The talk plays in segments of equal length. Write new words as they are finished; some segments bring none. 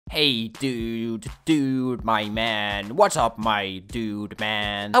Hey dude, my man. What's up, my dude,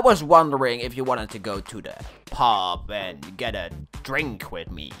 man? I was wondering if you wanted to go to the pub and get a drink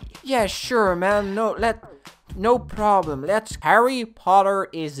with me. Yeah, sure, man. No problem. Harry Potter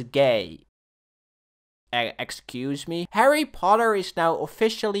is gay. Excuse me? Harry Potter is now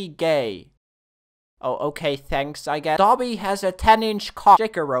officially gay. Oh, okay, thanks, I guess. Dobby has a 10-inch cock.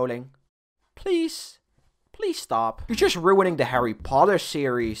 JK Rowling. Please stop. You're just ruining the Harry Potter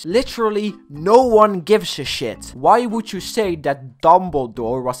series. Literally, no one gives a shit. Why would you say that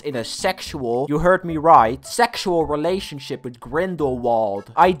Dumbledore was in a you heard me right, sexual relationship with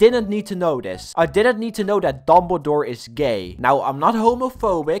Grindelwald? I didn't need to know this. I didn't need to know that Dumbledore is gay. Now, I'm not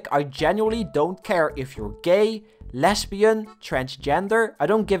homophobic. I genuinely don't care if you're gay, lesbian, transgender. I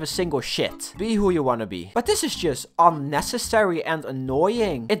don't give a single shit. Be who you wanna be. But this is just unnecessary and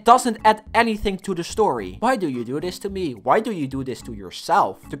annoying. It doesn't add anything to the story. Why do you do this to me? Why do you do this to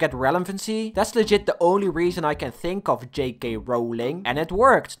yourself? To get relevancy? That's legit the only reason I can think of, JK Rowling. And it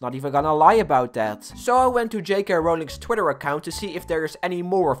worked. Not even gonna lie about that. So I went to JK Rowling's Twitter account to see if there's any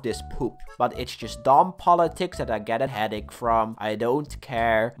more of this poop. But it's just dumb politics that I get a headache from. I don't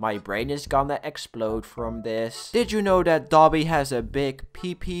care. My brain is gonna explode from this. Did you know that Dobby has a big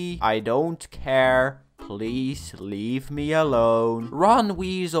pee-pee? I don't care. Please leave me alone. Ron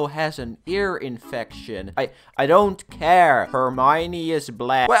Weasley has an ear infection. I don't care. Hermione is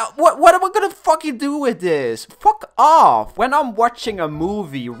black. Well, what am I gonna fucking do with this? Fuck off. When I'm watching a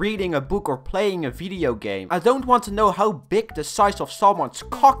movie, reading a book, or playing a video game, I don't want to know how big the size of someone's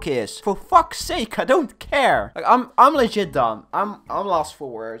cock is. For fuck's sake, I don't care. Like, I'm legit done. I'm lost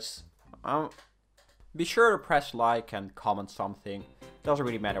for words. Be sure to press like and comment something. Doesn't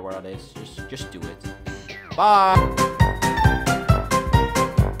really matter what it is. Just do it. Bye.